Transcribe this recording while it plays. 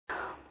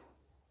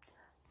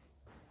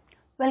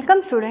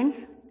Welcome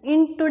students.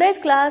 In today's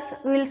class,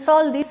 we will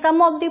solve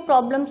some of the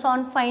problems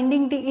on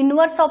finding the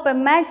inverse of a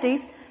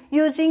matrix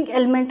using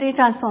elementary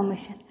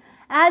transformation.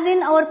 As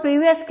in our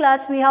previous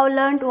class, we have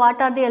learned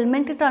what are the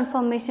elementary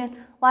transformation,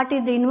 what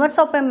is the inverse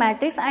of a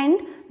matrix,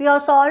 and we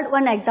have solved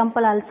one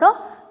example also.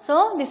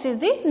 So, this is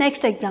the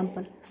next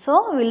example. So,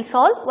 we will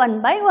solve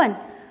one by one.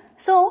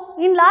 So,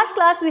 in last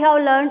class, we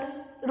have learned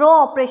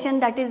row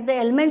operation, that is the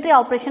elementary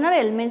operation or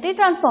elementary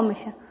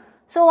transformation.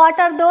 So, what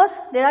are those?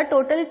 There are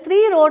totally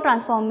 3 row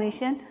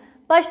transformation.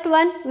 First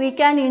one, we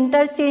can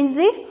interchange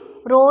the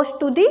rows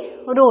to the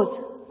rows.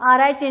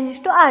 Ri changes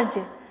to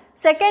Rj.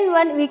 Second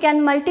one, we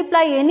can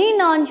multiply any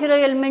non-zero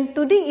element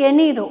to the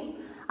any row.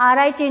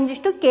 Ri changes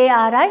to Kri,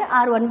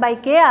 R1 by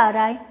Kri,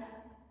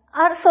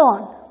 or so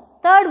on.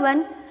 Third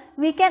one,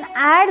 we can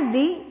add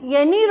the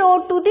any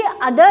row to the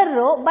other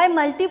row by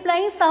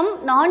multiplying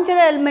some non-zero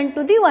element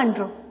to the one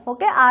row.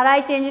 Okay,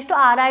 Ri changes to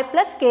Ri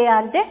plus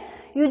Krj.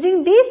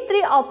 Using these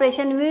 3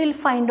 operations, we will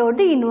find out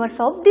the inverse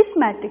of this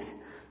matrix.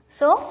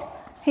 So,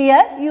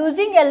 here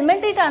using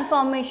elementary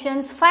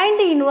transformations, find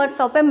the inverse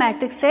of a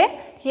matrix A.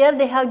 Here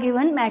they have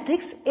given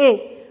matrix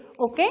A.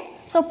 Okay,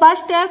 so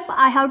first step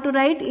I have to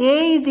write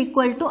A is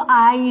equal to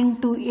I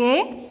into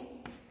A.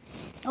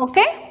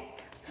 Okay,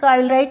 so I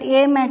will write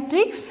A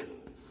matrix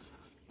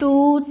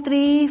 2,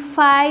 3,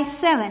 5,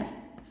 7.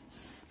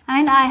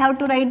 And I have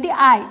to write the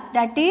I,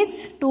 that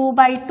is 2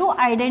 by 2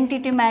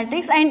 identity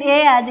matrix, and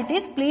A as it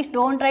is. Please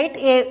don't write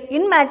A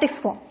in matrix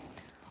form.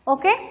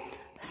 Okay.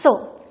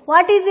 So,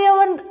 what is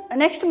our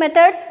next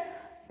methods?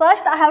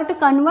 First, I have to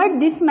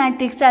convert this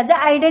matrix as an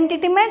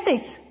identity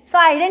matrix. So,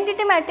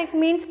 identity matrix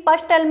means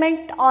first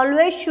element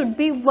always should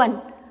be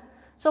 1.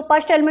 So,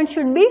 first element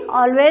should be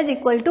always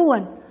equal to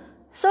 1.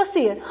 So,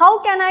 see here,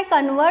 how can I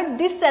convert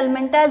this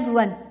element as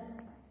 1?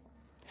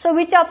 So,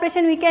 which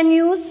operation we can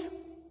use?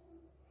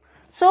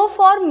 So,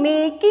 for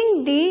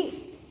making the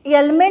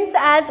elements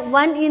as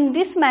 1 in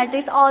this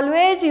matrix,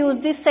 always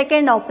use the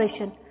second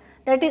operation,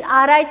 that is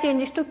Ri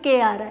changes to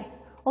Kri.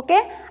 Okay,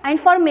 and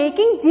for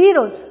making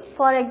zeros,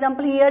 for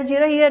example here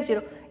 0, here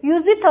 0,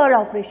 use the third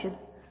operation.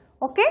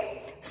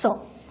 Okay,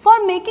 so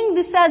for making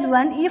this as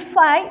 1, if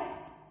I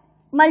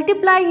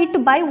multiply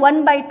it by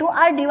 1 by 2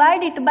 or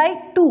divide it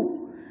by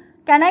 2,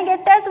 can I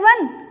get as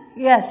 1?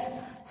 Yes.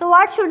 So,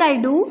 what should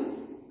I do?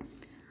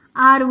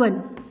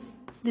 R1.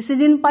 This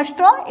is in first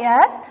row,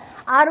 yes.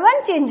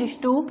 R1 changes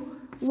to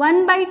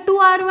 1 by 2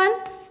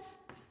 R1.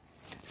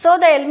 So,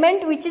 the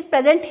element which is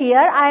present here,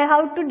 I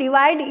have to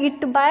divide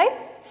it by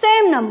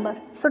same number.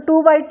 So,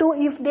 2 by 2,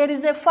 if there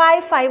is a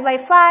 5, 5 by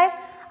 5,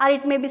 or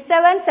it may be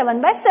 7,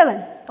 7 by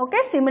 7. Okay.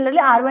 Similarly,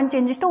 R1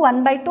 changes to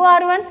 1 by 2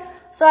 R1.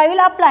 So, I will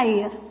apply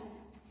here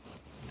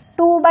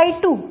 2 by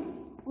 2,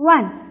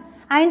 1.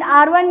 And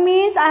R1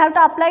 means I have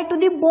to apply to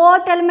the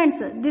both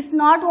elements. This is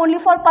not only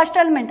for first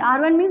element.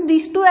 R1 means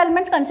these 2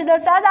 elements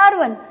considered as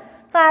R1.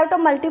 So, I have to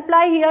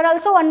multiply here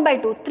also 1 by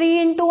 2.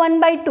 3 into 1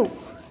 by 2.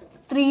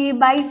 3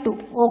 by 2.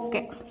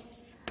 Okay.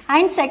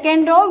 And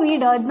second row, we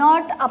does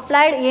not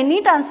apply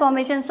any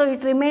transformation. So,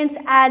 it remains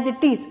as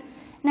it is.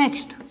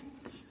 Next.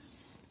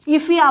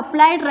 If we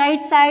applied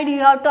right side, you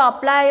have to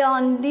apply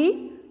on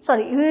the,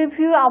 if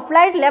you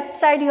applied left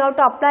side, you have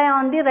to apply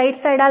on the right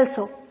side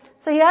also.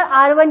 So, here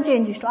R1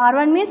 changes to,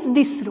 R1 means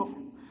this row,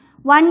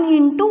 1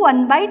 into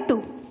 1 by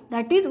 2,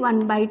 that is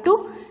 1 by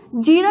 2,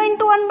 0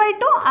 into 1 by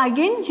 2,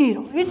 again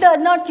 0, it does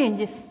not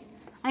changes,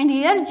 and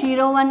here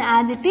 0, 1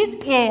 as it is,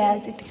 A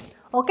as it is.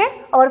 Okay,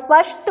 our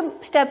first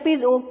step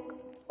is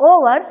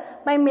over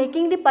by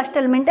making the first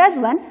element as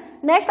 1.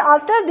 Next,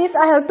 after this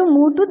I have to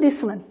move to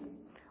this one.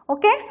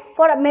 Okay,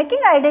 for making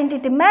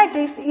identity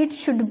matrix, it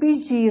should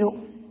be 0.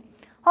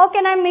 How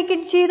can I make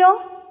it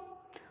 0?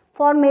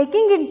 For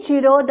making it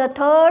 0, the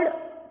third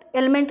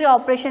elementary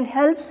operation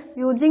helps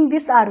using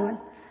this R1.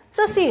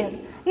 So, see here,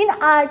 in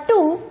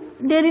R2,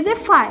 there is a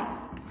 5.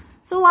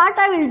 So, what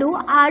I will do,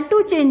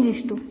 R2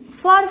 changes to,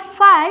 for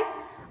 5,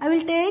 I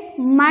will take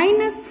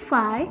minus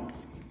 5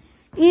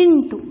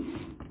 into,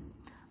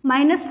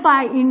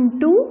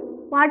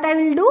 what I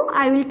will do,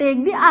 I will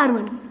take the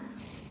R1.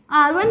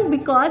 R1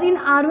 because in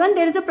R1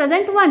 there is a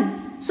present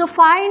 1. So,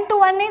 5 into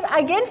 1 is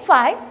again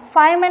 5.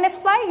 5 minus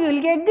 5, you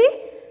will get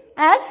the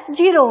as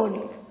 0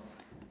 only.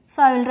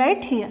 So, I will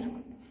write here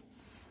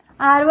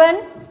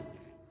R1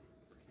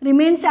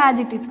 remains as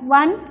it is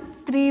 1,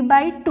 3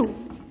 by 2.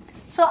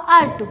 So,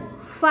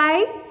 R2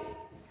 5,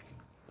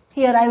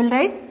 here I will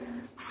write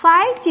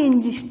 5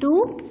 changes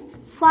to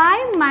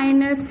 5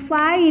 minus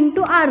 5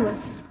 into R1.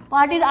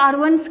 What is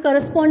R1's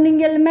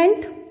corresponding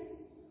element?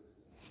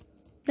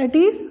 That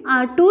is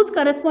R2's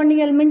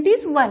corresponding element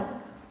is 1.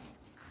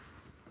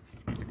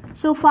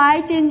 So,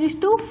 5 changes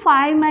to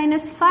 5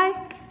 minus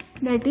 5.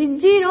 That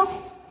is 0.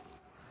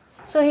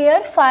 So, here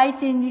 5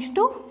 changes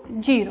to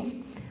 0.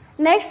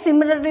 Next,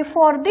 similarly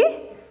for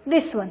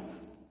this one.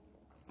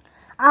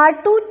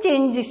 R2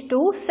 changes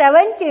to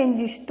 7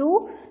 changes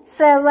to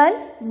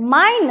 7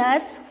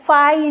 minus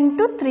 5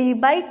 into 3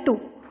 by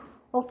 2.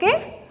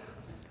 Okay.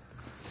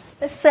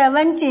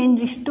 7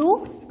 changes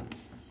to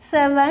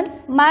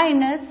 7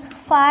 minus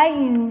 5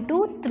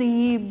 into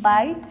 3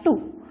 by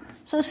 2.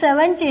 So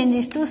 7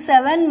 changes to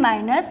 7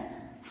 minus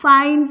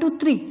 5 into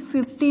 3,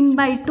 15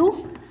 by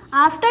 2.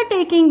 After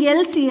taking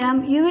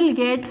LCM, you will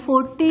get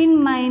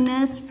 14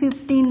 minus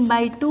 15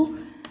 by 2,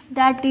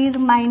 that is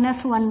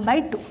minus 1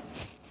 by 2.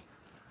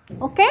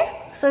 Okay,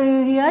 so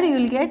here you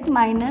will get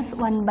minus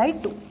 1 by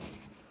 2.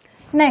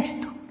 Next,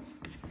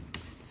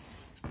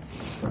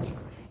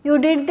 you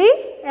did the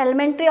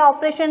elementary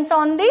operations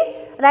on the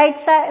right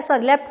side,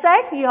 sorry, left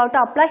side, you have to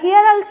apply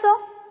here also.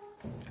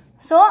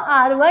 So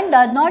R1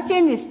 does not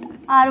change,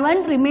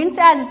 R1 remains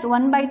as it,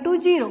 1 by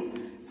 2, 0.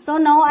 So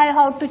now I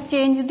have to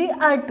change the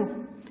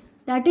R2,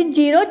 that is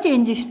 0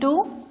 changes to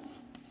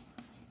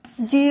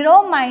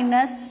 0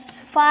 minus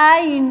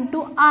 5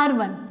 into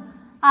R1.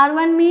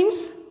 R1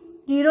 means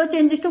 0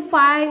 changes to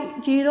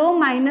 5, 0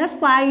 minus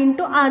 5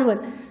 into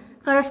R1.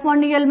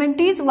 Corresponding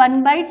element is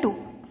 1 by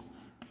 2.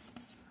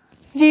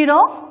 0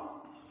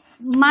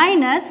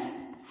 minus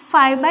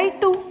 5 by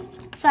 2.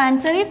 So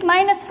answer is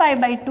minus 5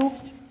 by 2.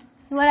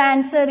 Your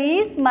answer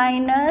is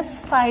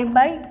minus 5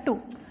 by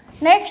 2.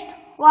 Next,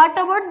 what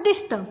about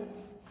this term?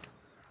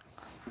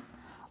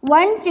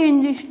 1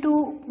 changes to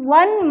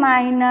 1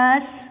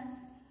 minus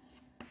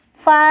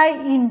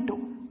 5 into.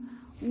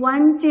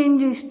 1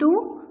 changes to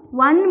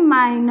 1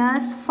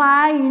 minus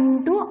 5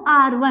 into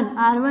R1.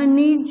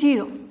 R1 is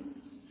 0.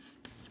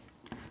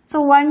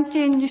 So 1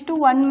 changes to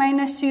 1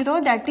 minus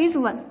 0, that is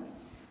 1.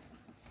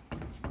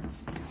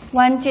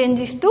 1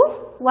 changes to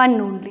 1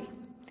 only.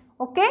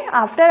 Okay,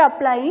 after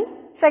applying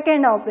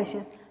second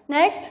operation.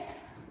 Next,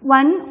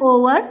 1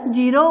 over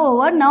 0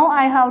 over, now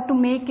I have to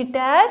make it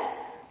as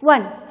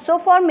 1. So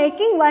for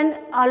making 1,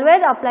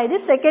 always apply the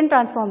second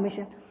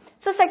transformation.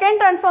 So second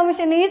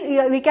transformation is,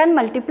 we can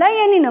multiply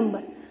any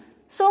number.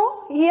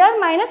 So here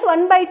minus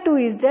 1 by 2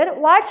 is there.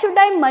 What should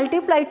I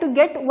multiply to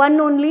get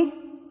 1 only?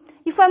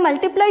 If I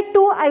multiply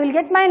 2, I will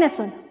get minus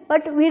 1.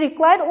 But we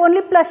require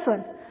only plus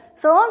 1.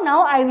 So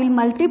now I will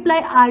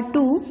multiply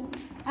R2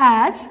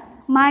 as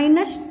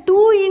minus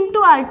 2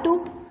 into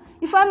R2.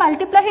 If I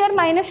multiply here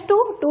minus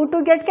 2,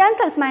 2 get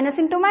cancels, minus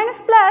into minus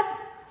plus.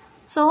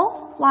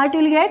 So what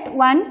will get?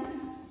 1,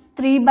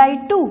 3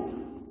 by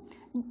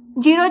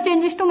 2. 0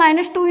 changes to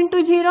minus 2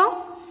 into 0.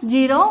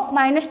 0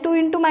 minus 2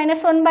 into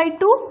minus 1 by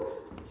 2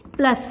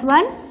 plus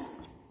 1.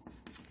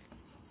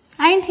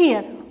 And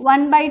here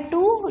 1 by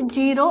 2,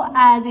 0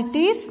 as it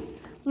is,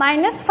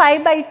 minus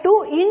 5 by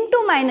 2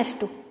 into minus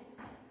 2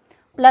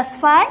 plus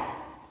 5.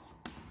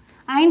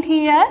 And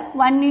here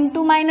 1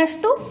 into minus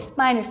 2,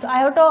 minus 2. I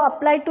have to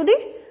apply to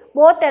the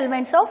both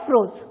elements of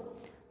rows.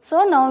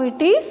 So now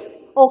it is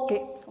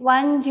okay.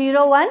 1,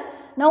 0, 1.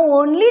 Now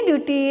only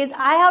duty is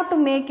I have to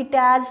make it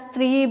as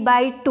 3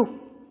 by 2.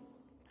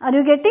 Are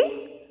you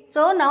getting?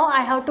 So now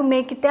I have to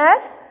make it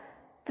as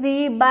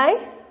 3 by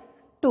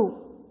 2.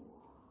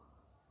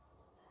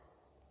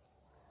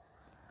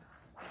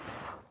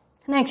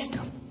 Next.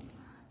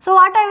 So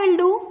what I will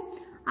do?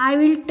 I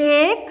will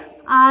take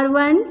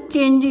R1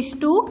 changes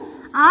to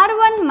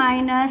R1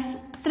 minus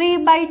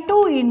 3 by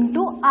 2 into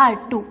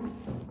R2.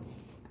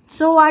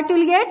 So what you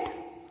will get?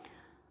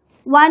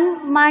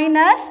 1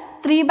 minus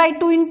 3 by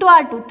 2 into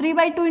R2. 3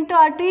 by 2 into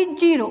R2 is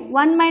 0.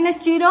 1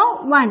 minus 0,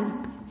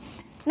 1.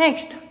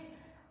 Next,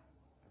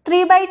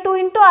 3 by 2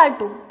 into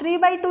R2. 3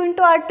 by 2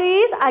 into R2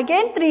 is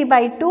again 3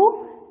 by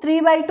 2. 3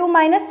 by 2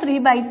 minus 3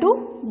 by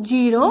 2,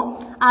 0.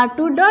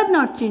 R2 does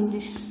not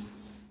change.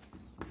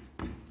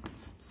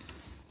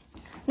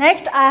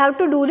 Next, I have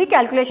to do the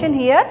calculation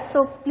here.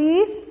 So,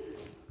 please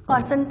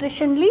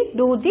concentrationally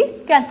do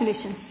the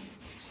calculations.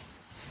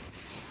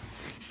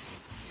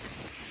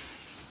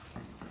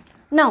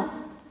 Now,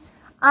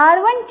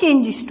 R1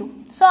 changes to.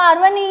 So,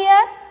 R1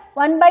 here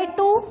 1 by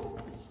 2.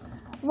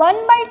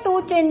 1 by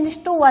 2 changes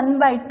to 1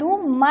 by 2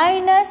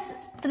 minus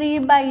 3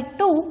 by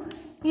 2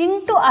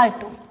 into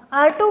R2.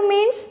 R2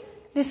 means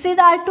this is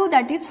R2,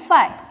 that is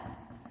 5.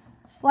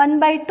 1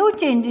 by 2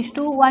 changes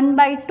to 1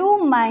 by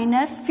 2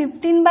 minus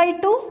 15 by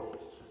 2.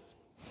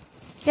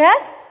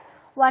 Yes,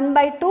 1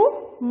 by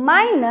 2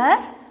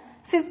 minus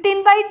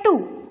 15 by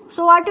 2.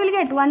 So what you will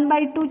get? 1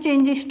 by 2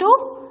 changes to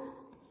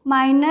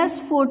minus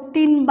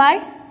 14 by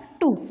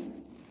 2.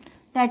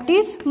 That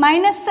is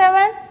minus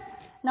 7.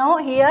 Now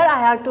here I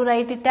have to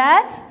write it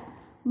as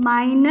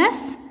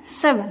minus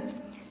 7.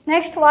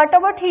 Next, what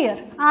about here?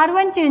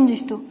 R1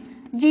 changes to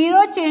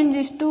 0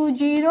 changes to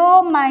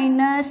 0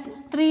 minus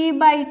 3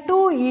 by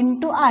 2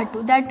 into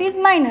R2, that is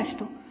minus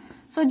 2.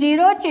 So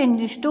 0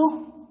 changes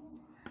to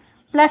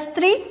plus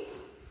 3,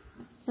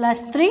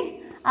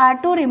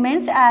 R2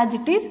 remains as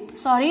it is.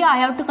 Sorry, I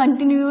have to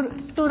continue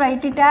to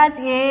write it as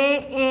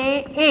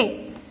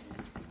A.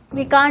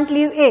 We can't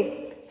leave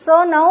A.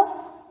 So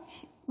now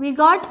we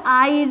got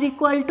I is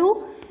equal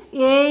to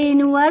A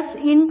inverse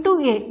into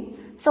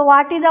A. So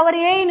what is our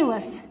A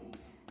inverse?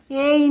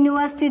 A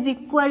inverse is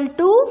equal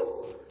to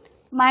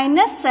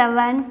minus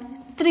 7,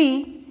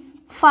 3,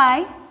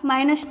 5,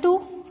 minus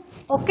 2.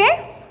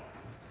 Okay?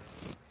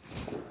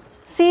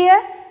 See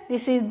here,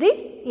 this is the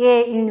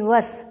A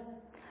inverse.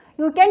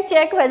 You can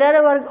check whether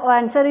our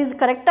answer is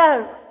correct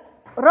or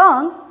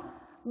wrong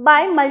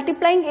by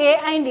multiplying A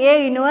and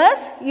A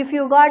inverse. If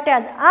you got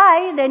as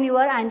I, then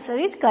your answer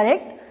is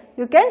correct.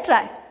 You can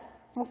try.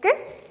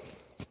 Okay.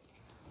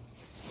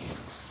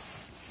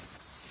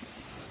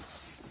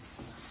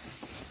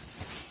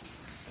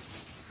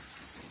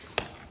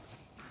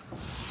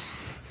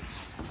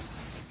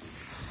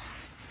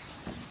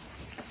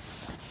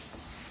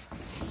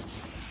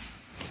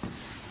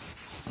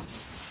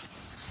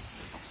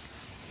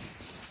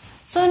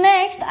 So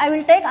next I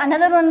will take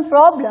another one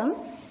problem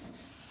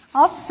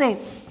of same.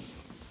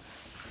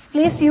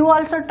 Please you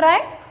also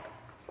try.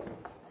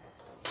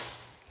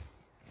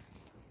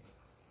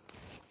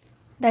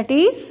 That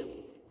is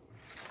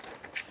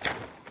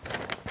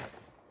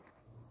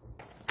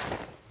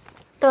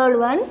third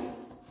one,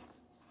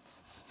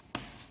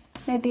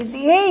 that is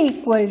A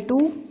equal to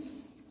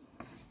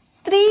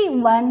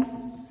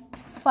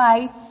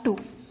 3152.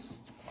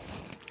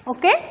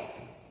 Okay.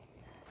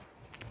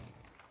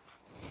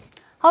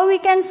 How we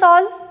can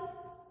solve?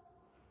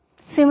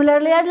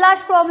 Similarly as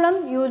last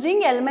problem,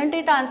 using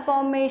elementary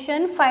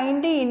transformation,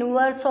 find the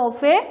inverse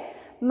of a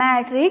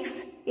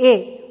matrix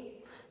A.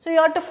 So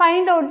you have to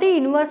find out the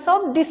inverse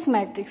of this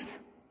matrix.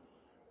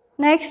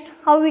 Next,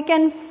 how we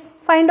can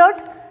find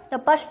out? The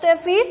first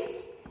step is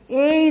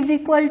A is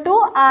equal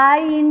to I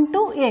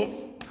into A.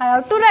 I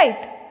have to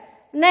write.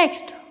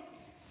 Next,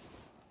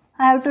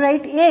 I have to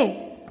write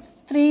A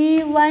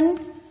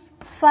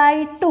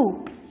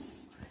 3152.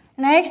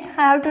 Next,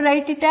 I have to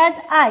write it as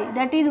I,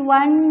 that is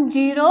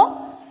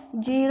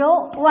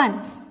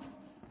 1001.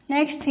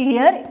 Next,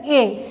 here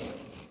A.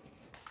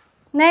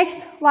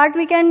 Next, what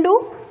we can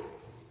do?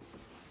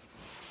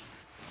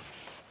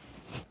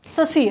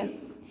 So, see here.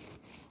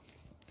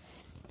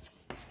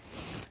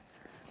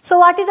 So,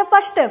 what is the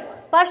first step?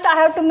 First,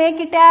 I have to make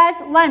it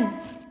as 1.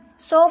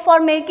 So,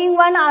 for making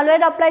 1,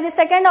 always apply the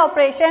second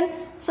operation.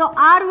 So,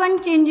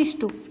 R1 changes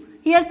to.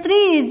 Here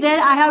 3 is there,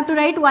 I have to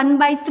write 1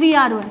 by 3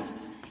 R1.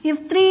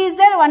 If 3 is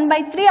there, 1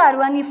 by 3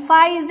 R1. If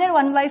 5 is there,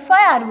 1 by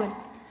 5 R1.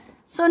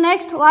 So,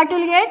 next, what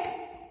will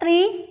get?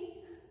 3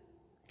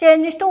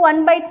 changes to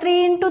 1 by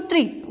 3 into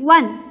 3.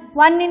 1.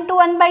 1 into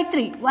 1 by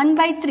 3. 1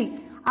 by 3.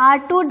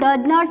 R2 does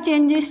not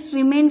change, it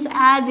remains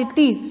as it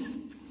is.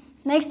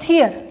 Next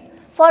here,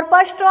 for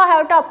first row I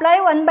have to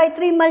apply 1 by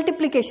 3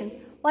 multiplication.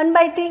 1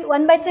 by 3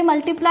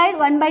 multiplied,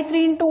 1 by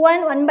 3 into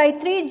 1, 1 by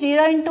 3,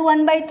 0 into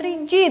 1 by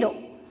 3, 0.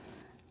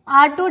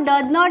 R2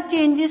 does not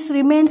change, it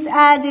remains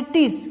as it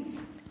is.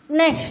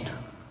 Next,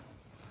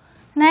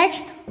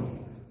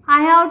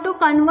 I have to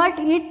convert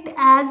it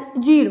as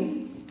 0.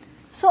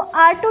 So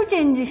R2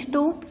 changes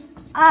to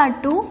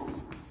R2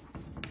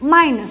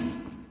 minus.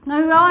 Now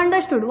you have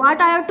understood what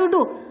I have to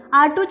do.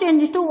 R2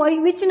 changes to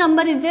which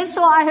number is there,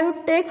 so I have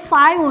to take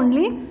 5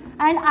 only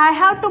and I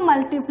have to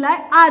multiply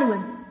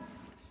R1.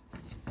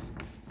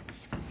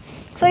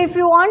 So if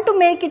you want to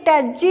make it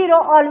as 0,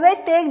 always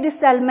take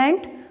this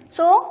element.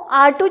 So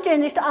R2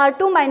 changes to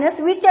R2 minus,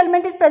 which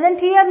element is present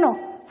here? No,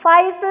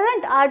 5 is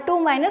present, R2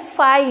 minus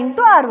 5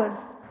 into R1.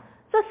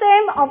 So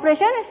same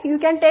operation you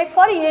can take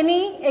for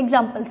any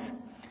examples.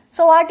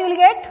 So what you will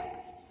get?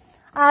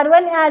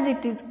 R1 as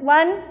it is,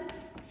 1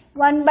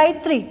 by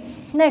 3.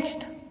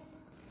 Next,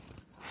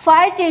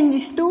 5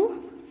 changes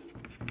to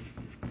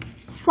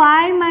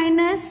 5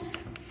 minus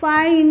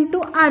 5 into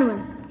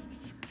R1.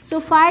 So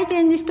 5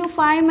 changes to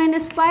 5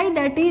 minus 5,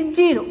 that is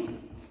 0.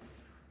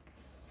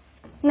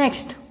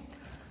 Next,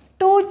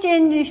 2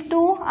 changes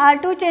to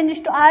R2 changes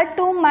to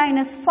R2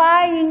 minus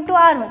 5 into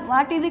R1.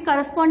 What is the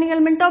corresponding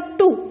element of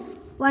 2?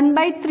 1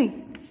 by 3.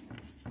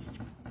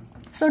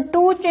 So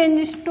 2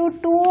 changes to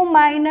 2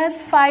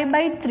 minus 5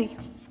 by 3.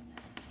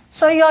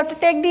 So you have to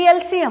take the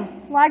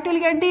LCM. What will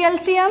get the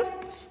LCM?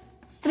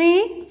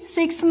 3,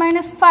 6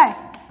 minus 5.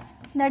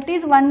 That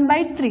is 1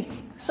 by 3.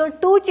 So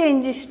 2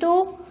 changes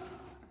to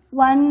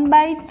 1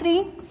 by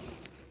 3.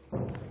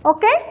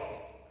 Okay?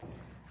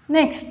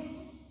 Next,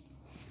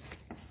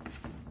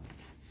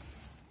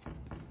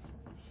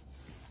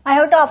 I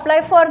have to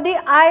apply for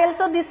the I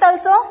also, this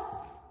also.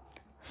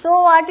 So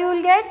what you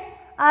will get?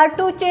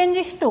 R2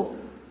 changes to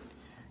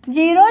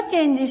 0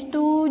 changes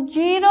to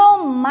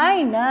 0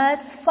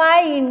 minus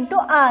 5 into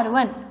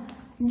R1.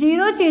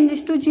 0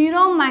 changes to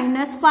 0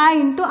 minus 5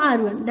 into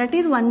R1. That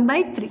is 1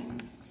 by 3.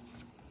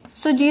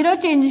 So 0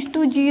 changes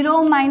to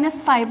 0 minus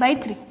 5 by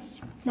 3.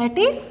 That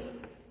is,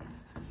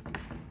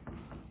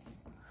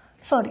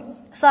 sorry.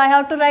 So I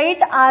have to write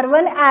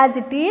R1 as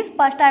it is.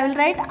 First I will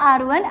write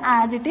R1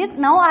 as it is.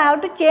 Now I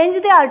have to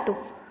change the R2.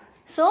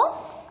 So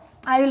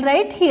I will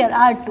write here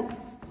R2.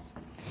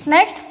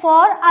 Next,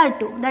 for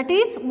R2, that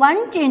is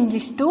 1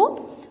 changes to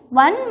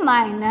 1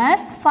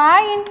 minus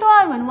 5 into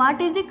R1. What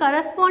is the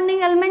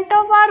corresponding element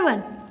of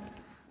R1?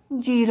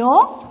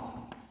 0.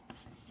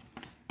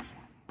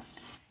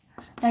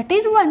 That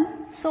is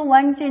 1. So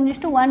 1 changes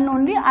to 1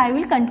 only. I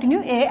will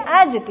continue A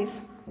as it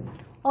is.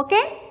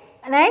 Okay.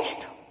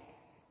 Next.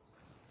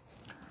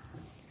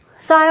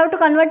 So I have to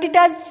convert it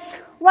as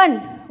 1.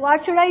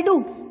 What should I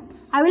do?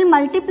 I will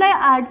multiply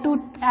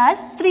R2 as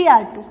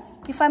 3R2.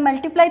 If I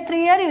multiply 3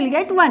 here, you will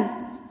get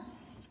 1.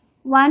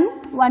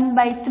 1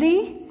 by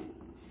 3,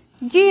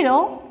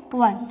 0,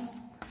 1.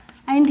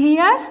 And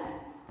here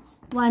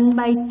 1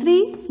 by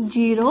 3,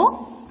 0.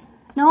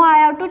 Now I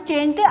have to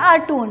change the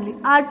R2 only.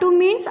 R2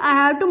 means I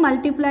have to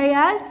multiply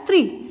as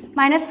 3.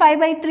 Minus 5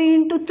 by 3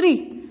 into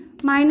 3.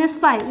 Minus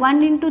 5.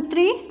 1 into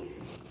 3,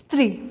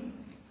 3.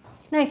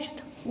 Next,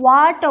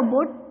 what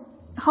about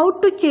how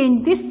to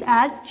change this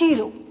as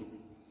 0?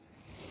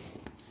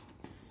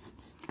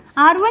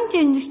 R1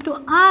 changes to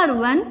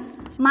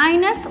R1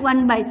 minus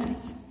 1 by 3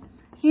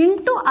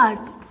 into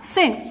R2.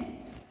 Same.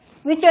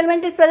 Which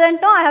element is present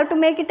now? I have to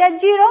make it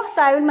as 0.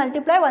 So I will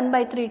multiply 1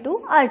 by 3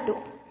 to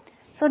R2.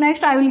 So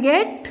next I will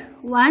get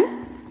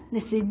 1.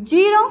 This is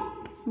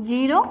 0,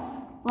 0,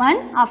 1.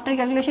 After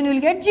calculation you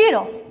will get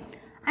 0.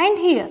 And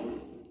here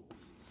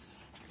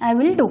I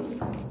will do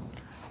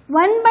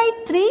 1 by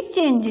 3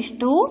 changes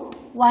to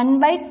 1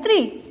 by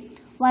 3.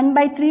 1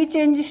 by 3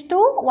 changes to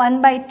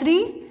 1 by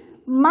 3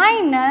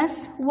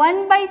 minus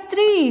 1 by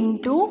 3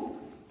 into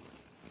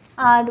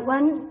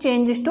R1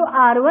 changes to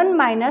R1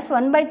 minus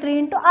 1 by 3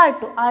 into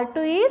R2.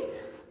 R2 is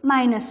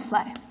minus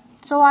 5.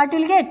 So what you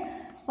will get?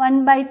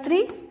 1 by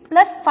 3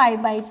 plus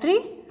 5 by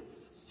 3.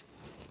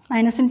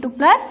 Minus into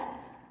plus.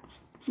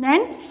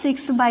 Then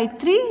 6 by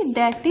 3,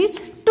 that is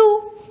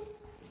 2.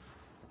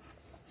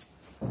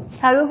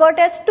 Have you got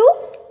as 2?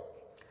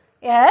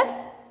 Yes.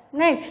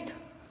 Next.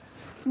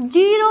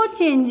 0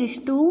 changes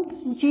to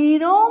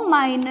 0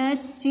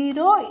 minus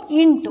 0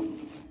 into.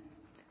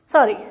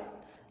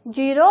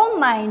 0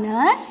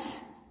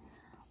 minus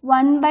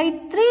 1 by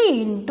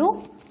 3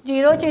 into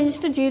 0 changes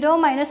to 0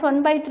 minus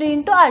 1 by 3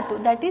 into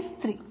R2, that is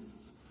 3.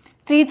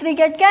 3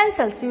 get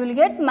cancelled, so you will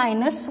get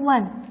minus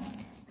 1.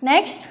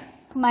 Next,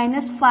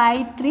 minus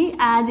 5, 3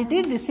 as it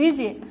is, this is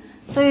A.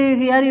 So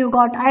here you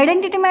got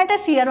identity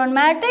matrix, here one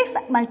matrix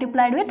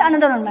multiplied with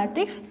another one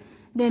matrix.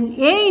 Then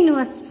A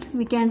inverse,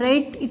 we can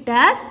write it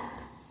as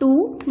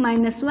 2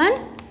 minus 1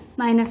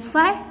 minus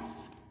 5,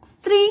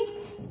 3.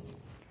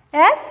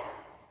 Yes?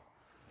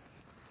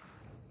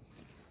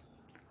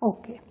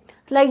 Okay.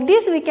 Like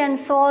this we can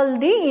solve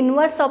the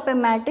inverse of a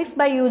matrix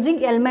by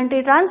using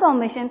elementary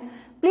transformation.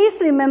 Please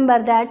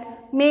remember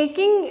that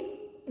making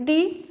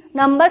the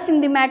numbers in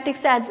the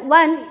matrix as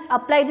 1,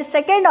 apply the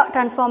second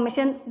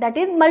transformation, that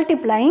is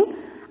multiplying,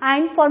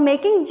 and for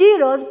making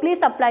zeros please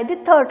apply the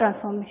third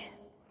transformation.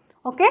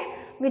 Okay.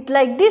 With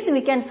like this we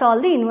can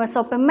solve the inverse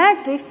of a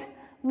matrix.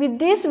 With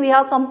this we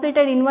have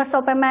completed inverse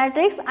of a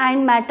matrix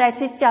and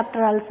matrices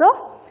chapter also.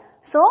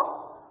 So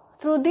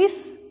through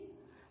these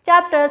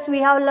chapters we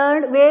have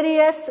learned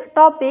various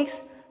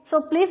topics.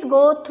 So please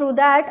go through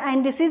that,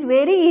 and this is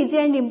very easy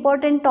and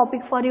important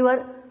topic for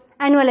your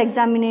annual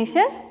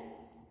examination.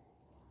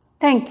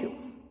 Thank you.